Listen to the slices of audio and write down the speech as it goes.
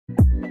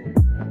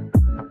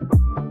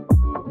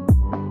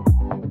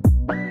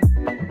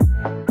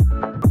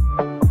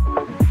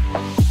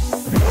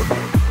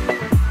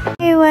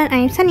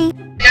I'm Sunny.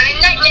 I'm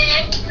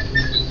Nightmare.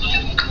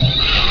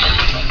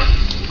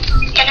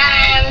 And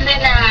I'm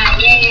Luna.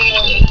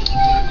 Yay.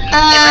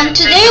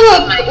 Today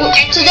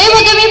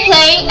we're gonna be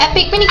playing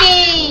epic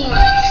minigames.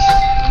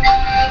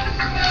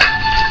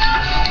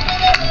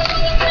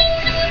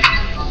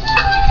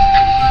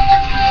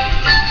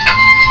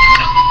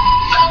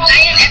 I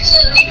am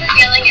absolutely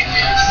failing at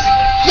this.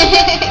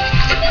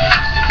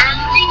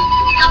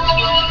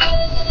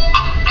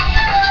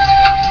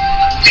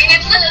 I'm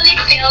absolutely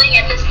failing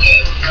at this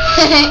game.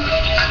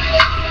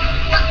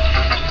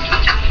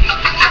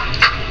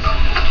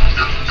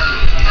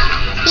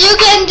 You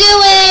can do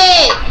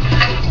it!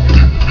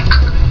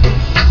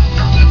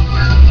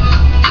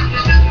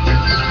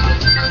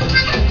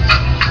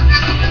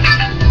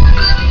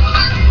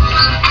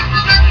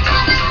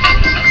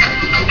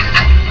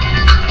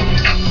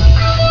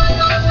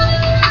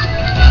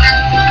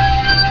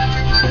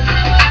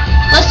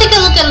 Let's take a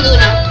look at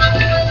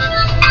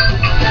Luna.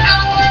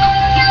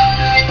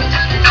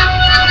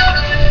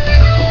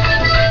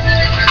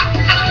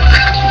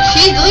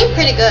 She's doing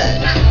pretty good.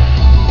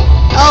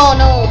 Oh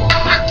no.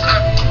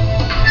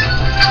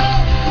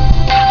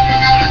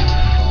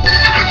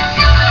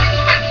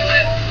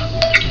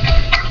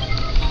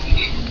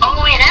 Oh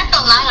wait, that's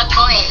a lot of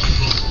points.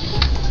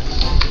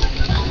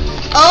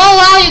 Oh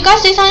wow, you got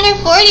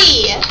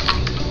 640.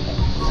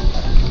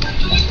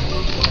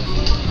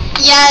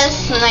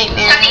 Yes,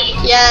 Nightmare. Sunny.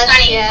 Yes,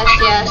 Sunny. yes,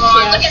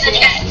 Look at the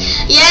chat.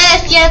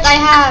 yes, I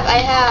have.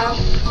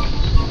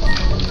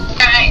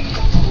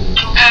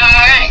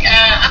 Alright,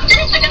 after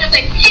this we're gonna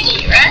play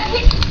Piggy,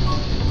 right?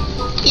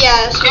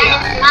 Yes, we That's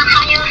are. not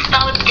how you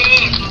spell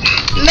this.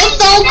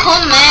 Missile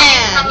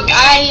command.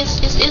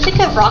 Is it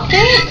a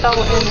rocket? Oh,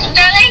 what is it?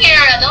 Sterling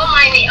era, don't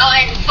mind me. Oh,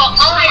 and for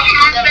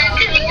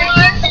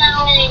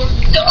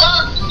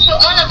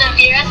all of the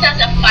viewers, as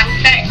a fun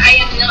fact, I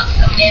am not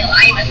a male,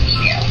 I am a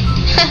female.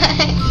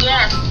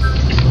 Yes.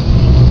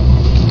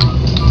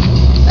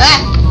 Ah.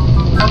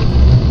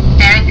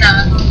 There it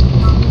goes.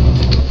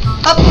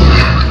 Oh,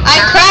 I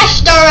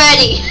crashed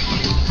already.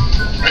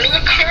 Me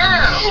too.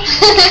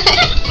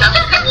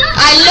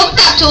 I looked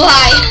up too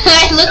high.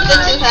 I looked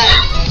up too high.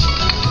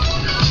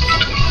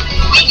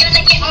 We're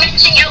gonna get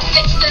matching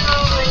outfits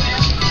soon.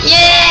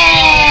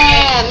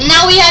 Yeah.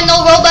 Now we have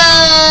no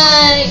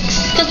Robux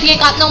because we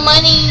got no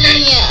money.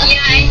 Yeah,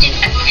 and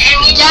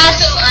we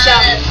Just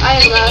jump. I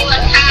love you a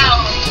it. cow.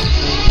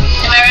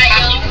 Am I right,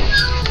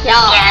 yo?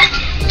 Yeah.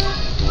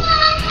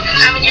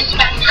 I'm just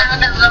about how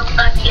the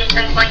Roblox is.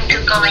 I'm going to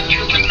go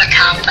into this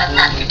account, but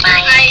that's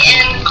fine. I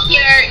am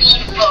pure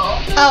evil.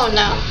 Oh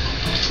no.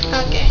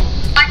 Okay.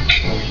 What?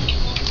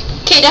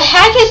 Okay, the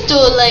hack is to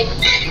like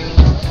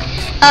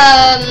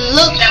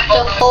look Jump the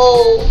over.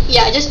 whole.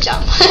 Yeah, just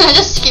jump.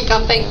 Just keep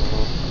jumping.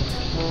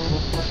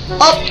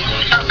 Oh.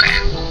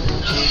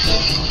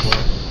 Okay.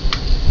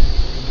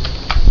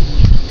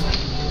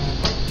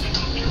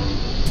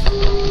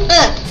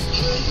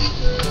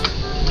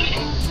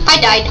 I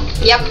died.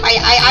 Yep, I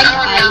died.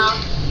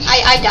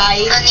 I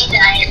died. Sunny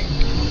died.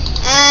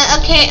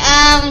 Okay,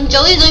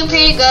 Joey's doing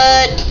pretty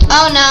good.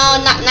 Oh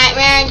no, not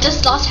Nightmare,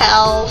 just lost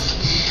health.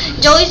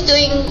 Joey's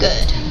doing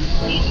good.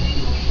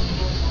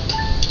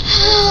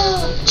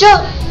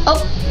 Joe! Oh.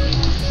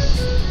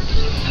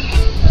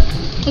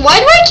 Why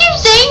do I keep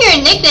saying your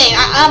nickname?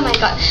 Oh my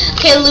god.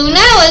 Okay, Luna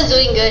was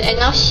doing good and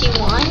now she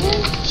won?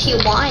 She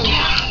won.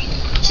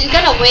 She's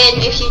gonna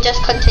win if she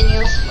just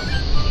continues.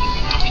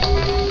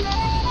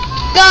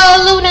 Go,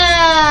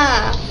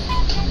 Luna!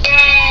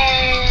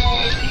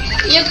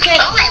 You can.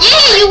 Oh,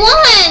 Yeah, you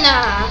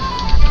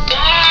won!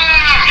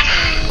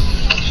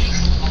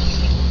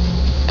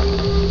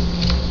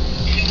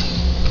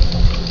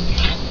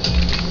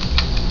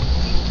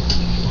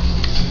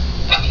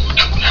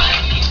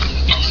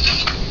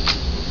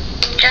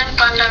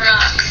 Jump on the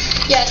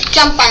rocks. Yes,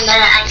 jump on the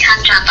rock. I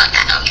can't jump on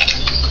that, okay.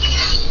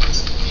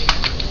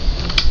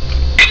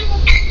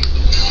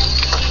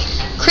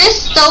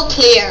 Crystal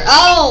clear.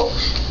 Oh,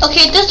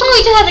 okay. This one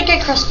we just have to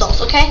get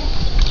crystals. Okay.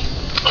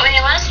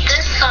 Wait, what's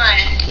this for?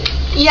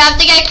 You have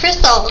to get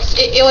crystals.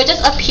 It will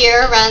just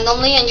appear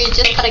randomly, and you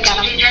just gotta get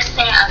Did them. you just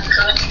say a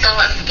crystal?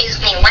 Excuse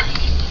me, what?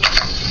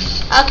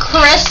 A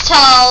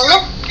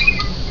crystal.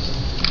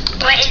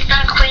 What is the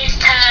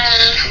crystal?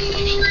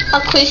 A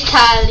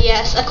crystal.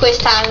 Yes, a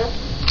crystal.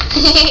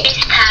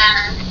 Crystal.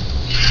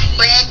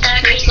 Where's the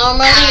crystal?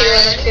 Normally it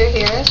will appear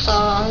here, so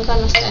I'm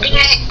gonna I stand think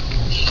here.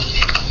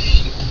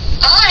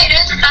 Oh, I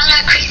just found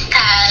a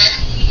crystal.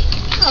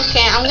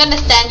 Okay, I'm gonna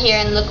stand here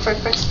and look for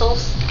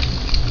crystals.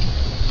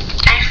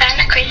 I found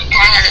a crystal.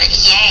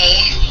 Yay.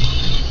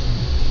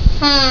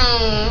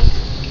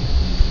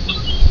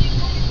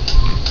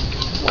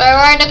 Where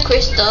are the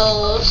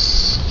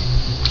crystals?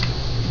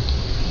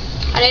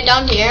 Are they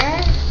down here?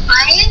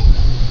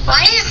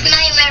 Why is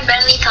Nightmare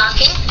barely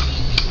talking?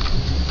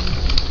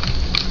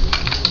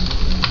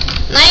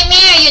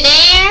 Nightmare, are you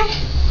there?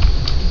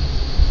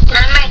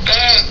 Nightmare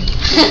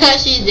dead.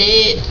 She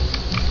did.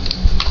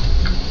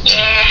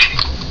 Yeah.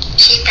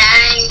 She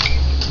died.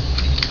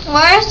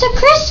 Where's the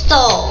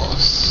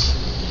crystals?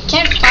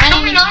 Can't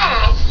find no.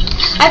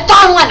 I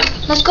found one.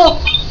 Let's go.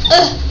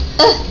 Oh,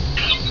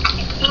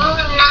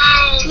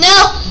 nice. No,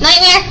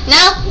 nightmare.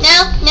 No,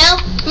 nightmare.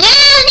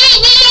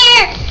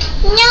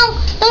 No,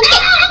 don't get.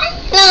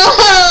 No.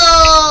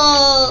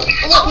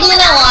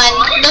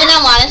 Luna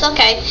won. It's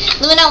okay.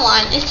 Luna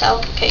won. It's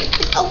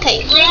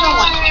okay. Luna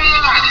won.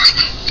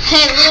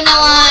 Hey, Luna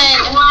won.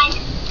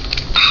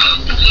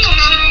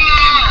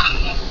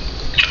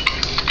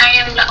 I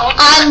am the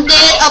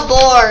Undead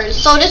aboard.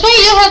 So this way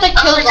you have to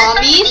kill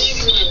zombies,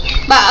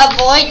 but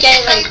avoid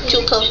getting like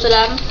too close to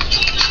them.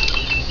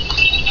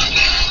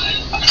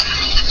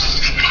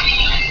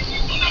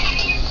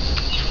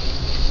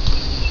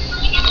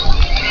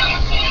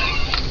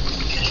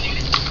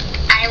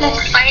 I will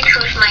fight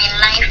with my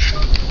life.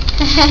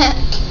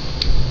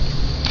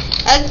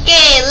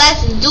 Okay,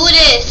 let's do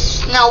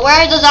this. Now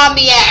where's the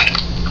zombie at?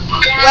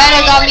 Where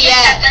the zombie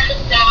at?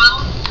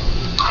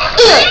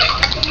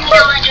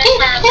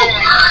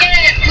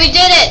 We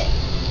did it.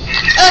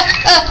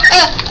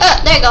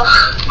 There you go.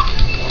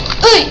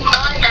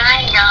 Don't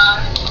die now.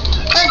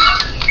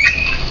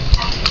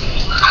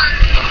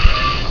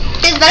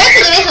 It's better to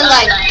do this as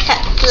like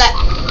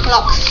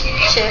locks.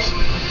 Shift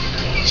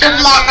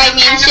lock, I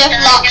mean shift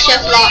lock.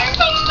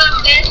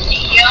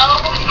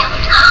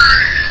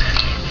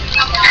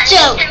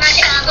 Jump.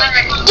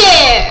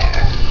 There.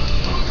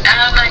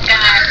 Oh my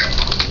god.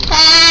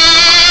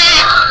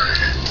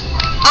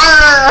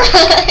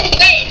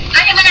 Wait,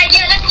 I have an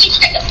idea. Let's each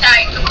take a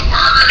side.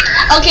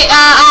 Okay,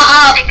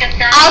 I'll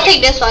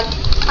take this one.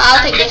 I'll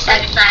take this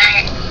side.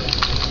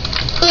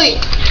 Ooh.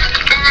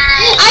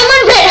 I'm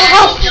on red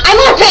health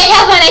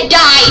and I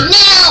died.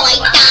 No, I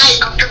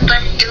died.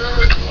 Octopus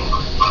dude.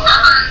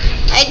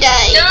 I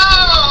died.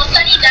 No,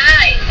 Sunny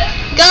died.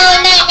 Go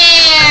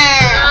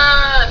nightmare.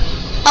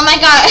 Oh my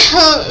god,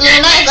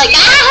 Luna is like,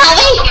 help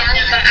me.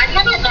 I'm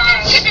gonna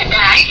die.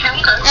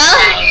 I'm gonna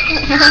die.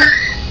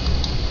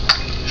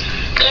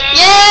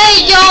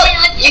 Yay,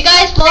 you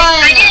guys won.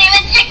 I didn't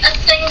even take a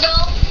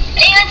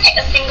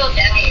single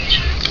damage.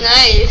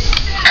 Nice.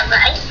 But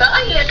I saw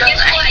you though.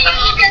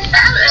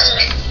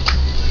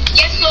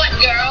 Guess what,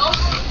 girls?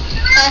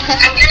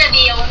 I'm gonna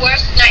be your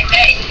worst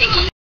nightmare in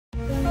Piggy.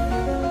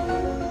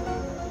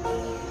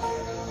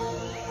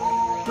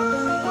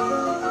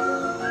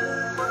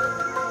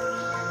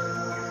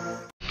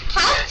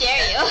 How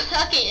dare you?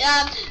 Okay,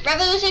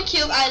 Revolution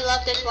Cube, I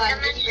love this one.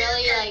 It's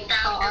really like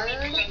hard.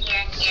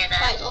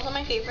 But it's also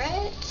my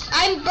favorite.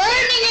 I'm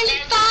burning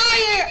in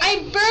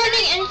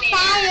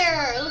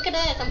fire! Look at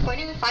this, I'm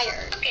burning in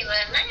fire. Okay,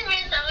 but let me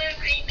read the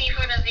creepy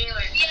for the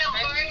viewers. Yeah,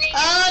 burning.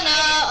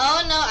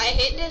 Oh no, I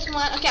hate this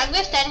one. Okay, I'm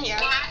gonna stand here.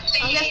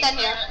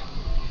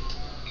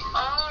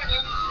 Oh,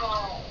 this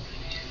wall.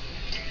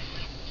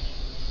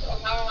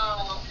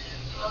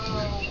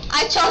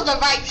 I chose the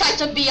right side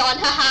to be on,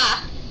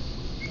 haha.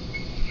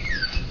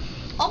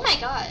 Oh my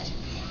god.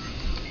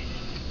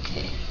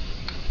 Okay.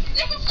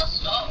 This is so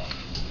slow.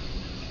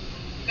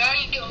 Girl,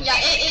 you do. Yeah,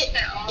 it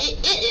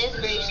is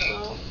very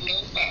slow.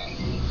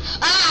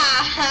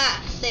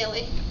 Ha! Stay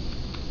away.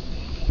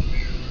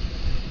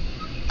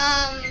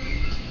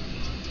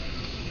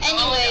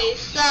 Anyway,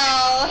 so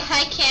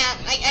I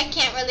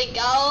can't really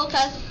go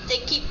because they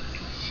keep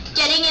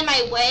getting in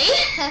my way.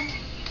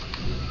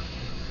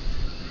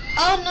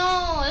 Oh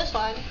no, this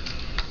one.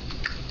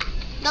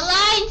 The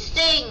line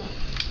sting.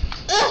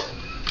 Ugh.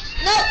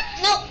 No.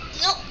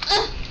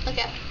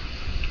 Okay.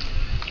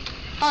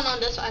 Oh no,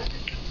 this one.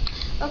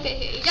 Okay,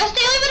 here. You just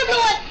stay away from the blue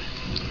one.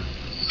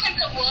 This is like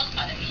the worst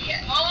part of it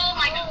yet. Oh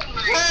my god.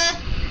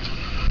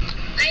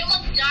 I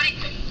almost died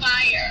to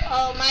fire.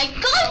 Oh my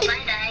god. I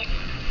died.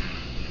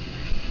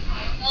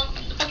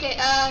 Okay,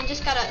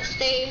 just gotta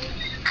stay.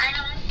 I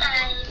don't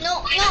die.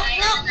 No. I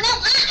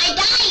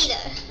died.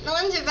 No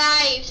one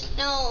survives.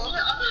 No.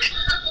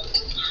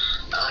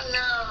 Oh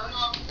no.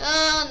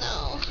 Oh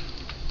no.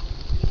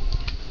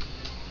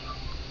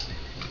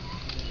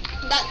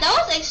 That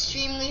was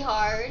extremely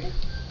hard.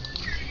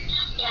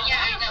 Yeah,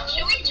 I know.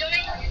 Should we join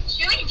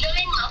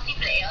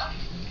multiplayer?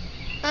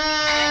 I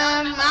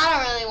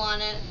don't really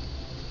want it.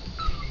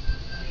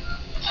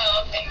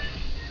 Oh, okay.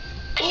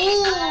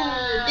 Ooh,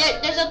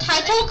 there's a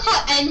title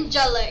called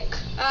Angelic.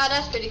 Ah,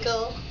 that's pretty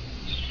cool.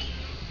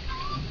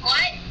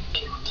 What?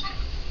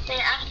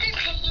 After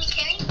Piggy,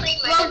 can we play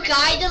Well,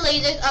 guide the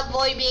lasers,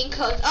 avoid being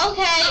cooked.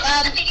 Okay,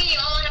 Piggy, you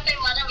all want to play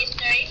Mother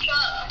Mystery?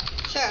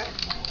 Sure.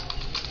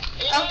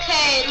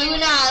 Okay,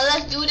 Luna,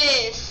 let's do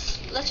this.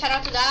 Let's try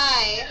not to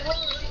die.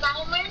 Wait,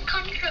 now we're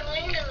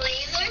controlling the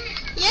laser?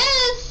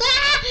 Yes!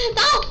 Ah,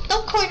 no,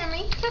 don't corner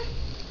me.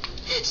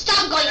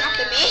 Stop going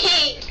after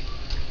me.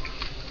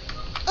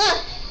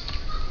 Ugh.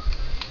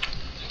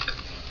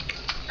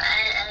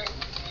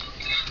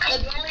 I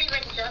don't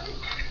even jump.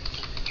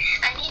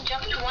 I need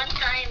jumped one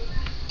time.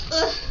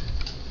 Ugh.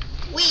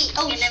 Wait,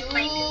 oh And then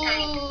play 2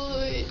 times.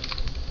 shoot.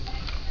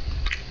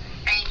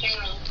 Are you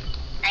kidding me?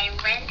 I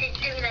went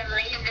into the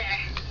laser.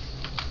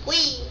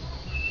 Wait.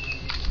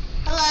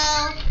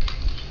 Hello.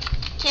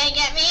 Can't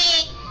get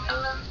me.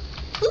 Hello?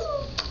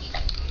 Woo.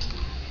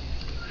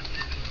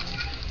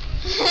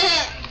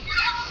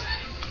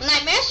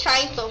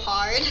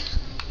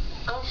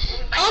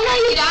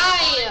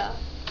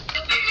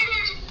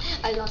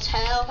 I lost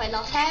health. I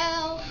lost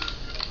health.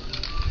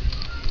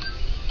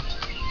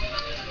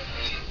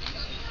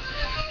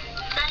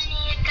 Sunny,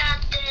 you got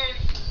this.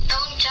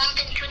 Don't jump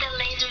into the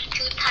lasers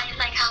too tight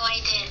like how I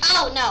did.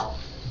 Oh no.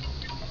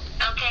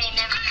 Okay,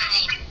 never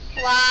mind.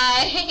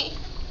 Why?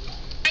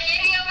 I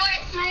am your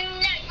worst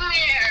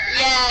nightmare.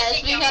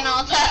 Yes, we can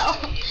all tell.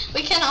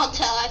 We can all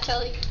tell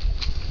actually.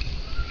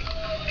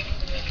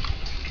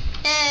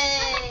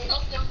 Hey. So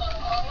simple.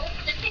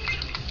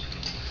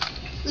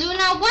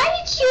 Luna, why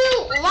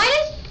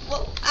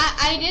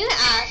I didn't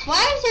ask. Why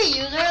is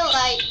your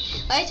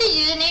why is your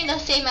username the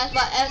same as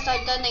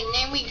the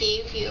nickname we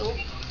gave you?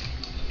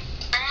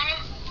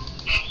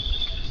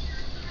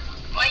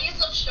 Why are you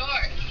so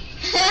short?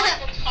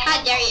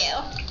 How dare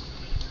you?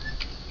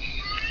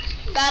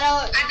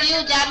 Battle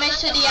do damage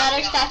to the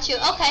other statue.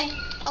 Okay.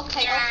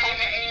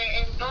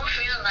 In both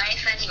real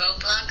life and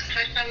Roblox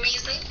for some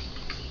reason.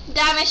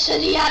 Damage to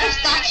the other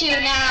statue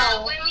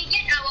now. When we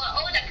get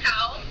our own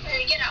account,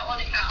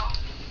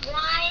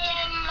 why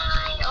am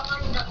I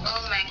on the?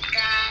 Oh my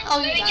god. Oh,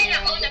 you when we got get it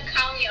our own already.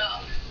 account,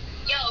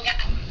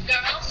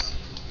 girls.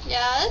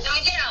 Yes. When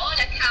we get our own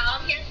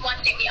account, here's one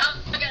thing: we are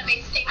gonna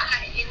be same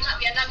height. We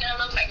are not gonna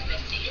look like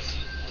sissies.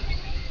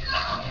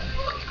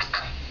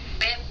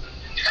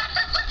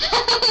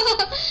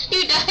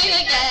 You died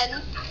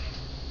again.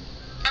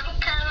 I'm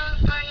coming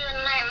for you,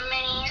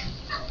 nightmare.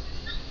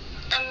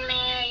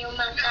 Nightmare, you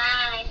must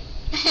die.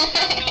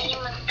 Nightmare, you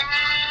must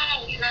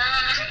die.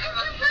 Nah.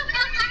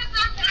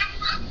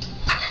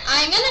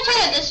 I'm gonna try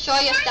to destroy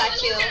your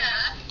statue.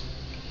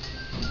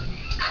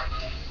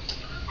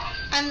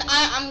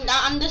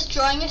 I'm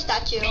destroying your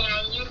statue.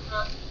 Yeah, you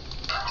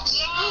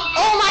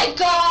Oh my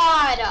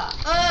god!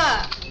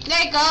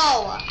 There you go.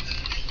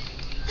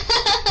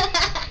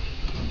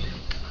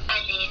 I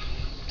did.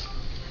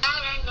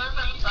 Alright, no, I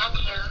got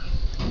you.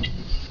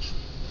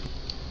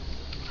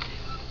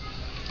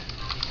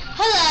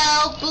 Hello,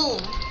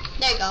 boom.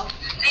 There you go.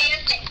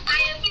 I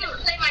am going to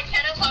play my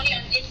territory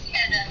on this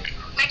channel.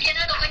 My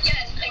channel over here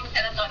is playing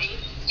territory.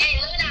 Hey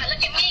Luna,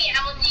 look at me.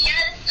 I'm on the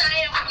other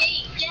side of me.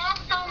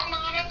 Just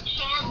another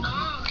channel.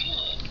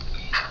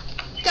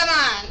 Come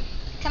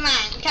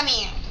on. Come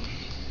here.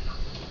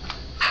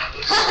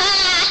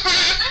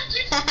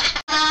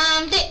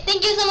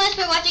 Thank you so much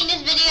for watching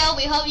this video.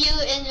 We hope you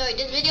enjoyed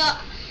this video.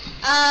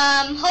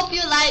 Hope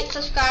you like,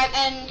 subscribe,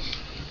 and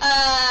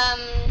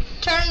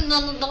turn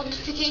the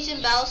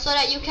notification bell so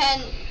that you can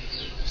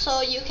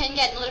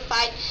get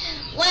notified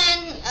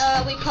when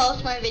we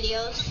post more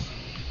videos.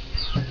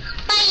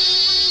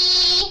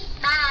 Bye.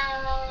 Bye.